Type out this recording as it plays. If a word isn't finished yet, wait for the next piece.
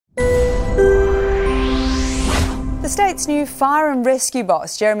state's new fire and rescue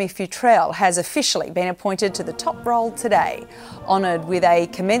boss, Jeremy Futrell, has officially been appointed to the top role today, honoured with a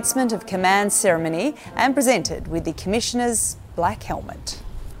commencement of command ceremony and presented with the Commissioner's black helmet.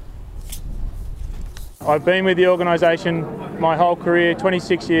 I've been with the organisation my whole career,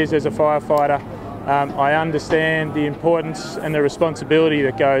 26 years as a firefighter. I understand the importance and the responsibility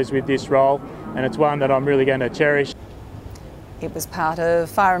that goes with this role, and it's one that I'm really going to cherish. It was part of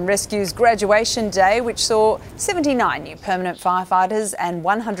Fire and Rescue's graduation day, which saw 79 new permanent firefighters and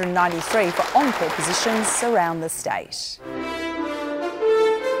 193 for on-call positions around the state.